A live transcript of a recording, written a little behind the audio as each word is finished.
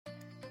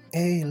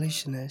Hey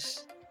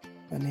listeners,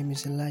 my name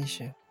is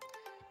Elisha,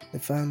 the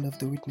founder of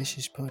the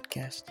Witnesses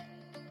Podcast.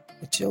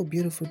 It's so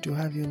beautiful to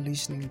have you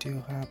listening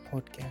to our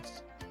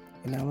podcast,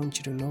 and I want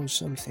you to know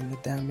something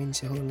that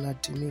means a whole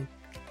lot to me.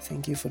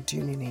 Thank you for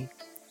tuning in.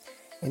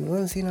 And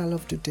one thing I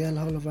love to tell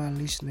all of our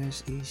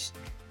listeners is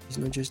it's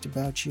not just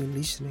about you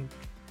listening,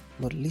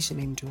 but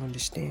listening to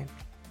understand.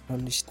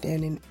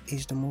 Understanding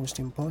is the most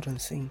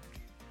important thing,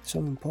 so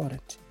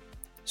important.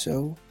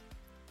 So,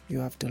 you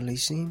have to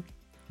listen,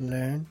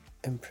 learn,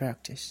 and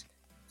practice.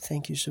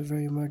 Thank you so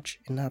very much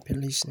and happy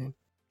listening.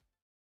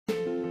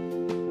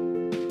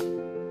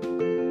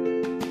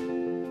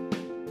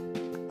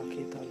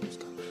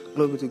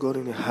 Glory to God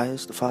in the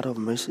highest, the Father of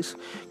mercies.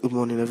 Good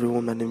morning,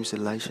 everyone. My name is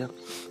Elisha.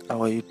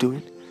 How are you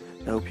doing?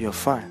 I hope you're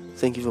fine.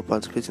 Thank you for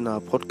participating in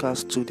our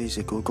podcast 2 days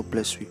ago. God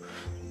bless you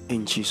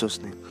in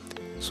Jesus' name.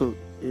 So,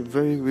 a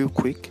very real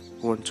quick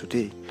one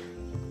today.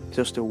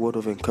 Just a word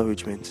of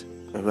encouragement.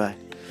 Alright.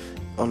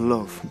 On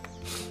love.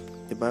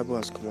 The Bible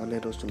has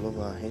commanded us to love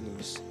our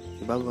enemies.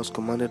 The Bible has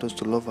commanded us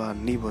to love our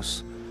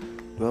neighbors.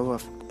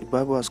 The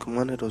Bible has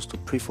commanded us to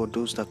pray for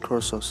those that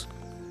cross us.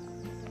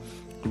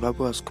 The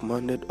Bible has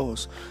commanded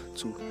us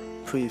to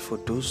pray for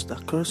those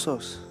that curse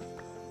us.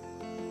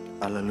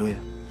 Hallelujah.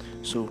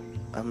 So,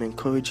 I'm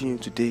encouraging you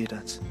today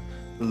that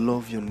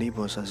love your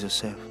neighbors as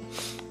yourself.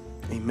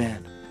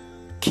 Amen.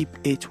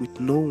 Keep hate with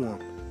no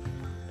one,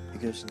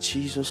 because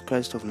Jesus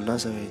Christ of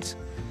Nazareth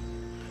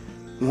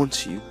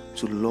wants you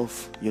to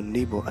love your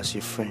neighbor as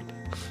your friend.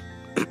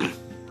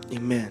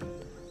 Amen.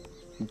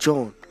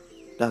 John,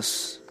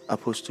 that's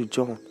Apostle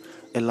John,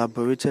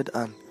 elaborated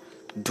and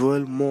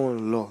dwell more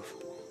on love.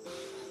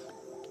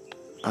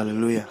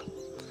 Hallelujah.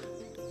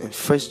 In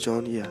 1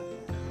 John,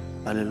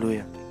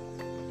 hallelujah.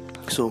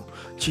 So,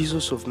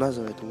 Jesus of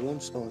Nazareth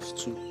wants us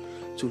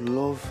to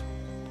love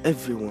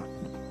everyone.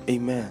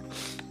 Amen.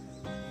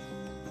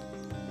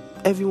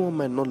 Everyone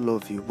might not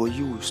love you, but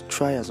you will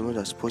try as much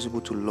as possible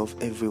to love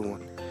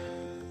everyone.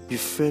 Be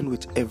friend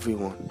with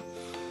everyone.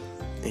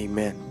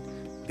 Amen.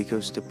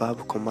 Because the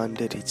Bible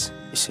commanded it.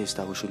 It says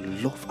that we should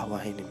love our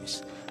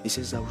enemies. It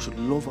says that we should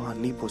love our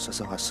neighbors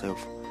as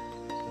ourselves.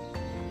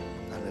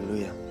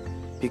 Hallelujah.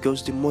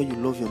 Because the more you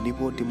love your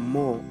neighbor, the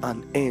more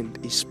an end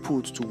is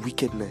put to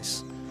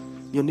wickedness.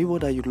 Your neighbor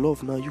that you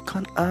love now, you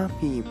can't harm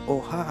him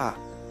or her.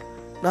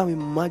 Now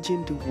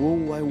imagine the whole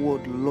wide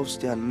world loves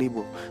their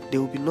neighbor. There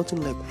will be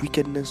nothing like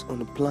wickedness on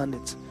the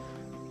planet.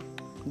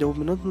 There will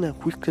be nothing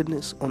like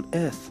wickedness on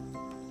earth.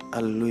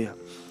 Hallelujah.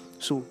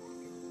 So,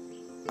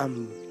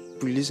 I'm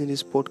releasing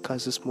this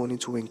podcast this morning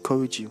to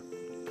encourage you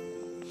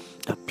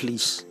that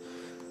please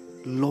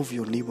love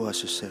your neighbor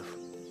as yourself.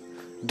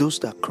 Those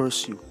that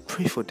curse you,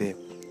 pray for them.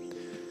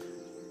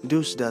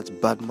 Those that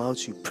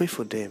badmouth you, pray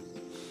for them.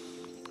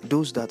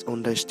 Those that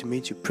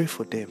underestimate you, pray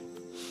for them.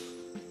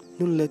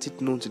 Don't let it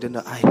known to them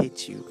that I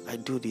hate you, I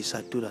do this,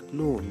 I do that.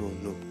 No.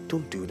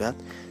 Don't do that.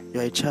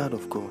 You are a child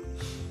of God.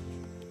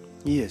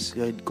 Yes,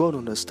 God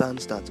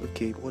understands that,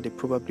 okay, what they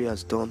probably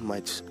has done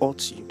might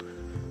hurt you.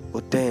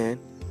 But then,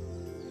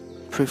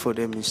 pray for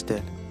them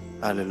instead.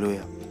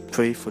 Hallelujah.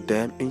 Pray for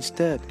them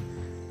instead.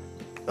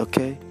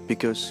 Okay?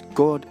 Because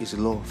God is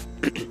love.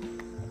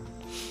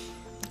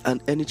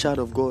 And any child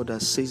of God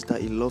that says that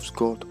he loves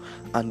God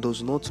and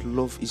does not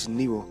love his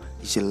neighbor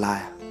is a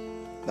liar.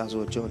 That's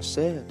what John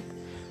said.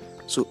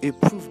 So a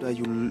proof that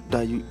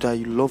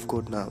you love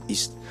God now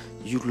is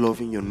you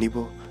loving your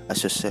neighbor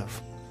as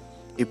yourself.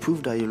 A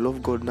proof that you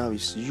love God now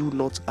is you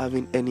not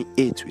having any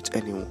hate with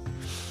anyone.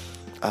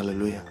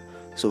 Hallelujah.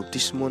 So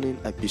this morning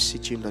I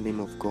beseech you in the name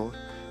of God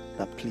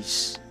that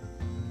please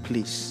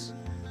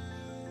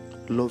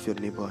love your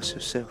neighbor as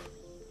yourself.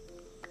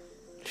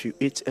 If you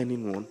hate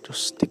anyone,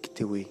 just take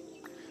it away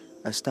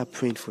and start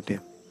praying for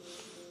them.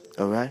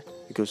 Alright?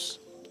 Because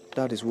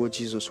that is what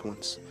Jesus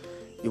wants.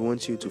 He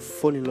wants you to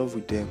fall in love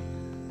with them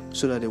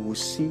so that they will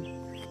see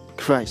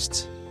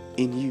Christ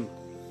in you.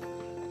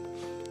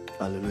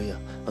 Hallelujah.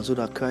 And so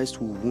that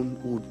Christ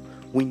would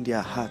win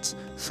their hearts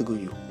through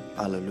you.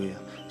 Hallelujah.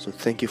 So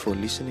thank you for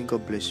listening.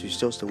 God bless you. It's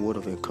just a word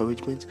of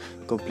encouragement.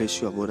 God bless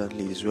you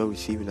abundantly. It is well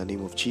with you in the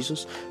name of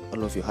Jesus.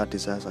 All of your heart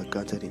desires are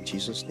granted in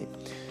Jesus' name.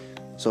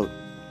 So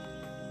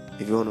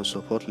if you want to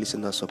support,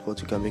 listener support,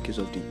 you can make use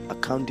of the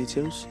account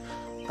details.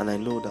 And I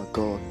know that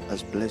God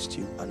has blessed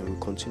you and will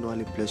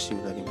continually bless you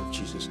in the name of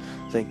Jesus.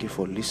 Thank you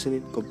for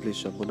listening. God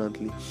bless you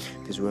abundantly.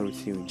 It is well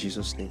with you in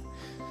Jesus' name.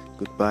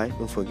 Goodbye.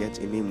 Don't forget,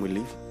 in Him we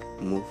live,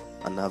 move,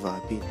 and have our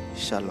being.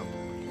 Shalom.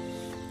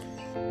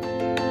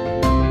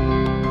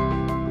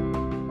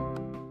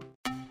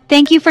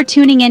 Thank you for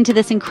tuning in to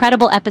this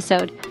incredible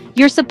episode.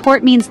 Your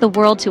support means the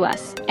world to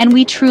us, and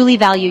we truly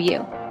value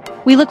you.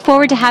 We look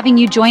forward to having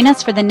you join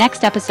us for the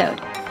next episode.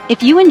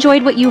 If you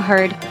enjoyed what you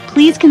heard,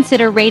 please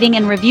consider rating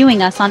and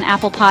reviewing us on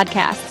Apple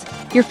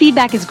Podcasts. Your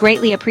feedback is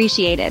greatly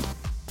appreciated.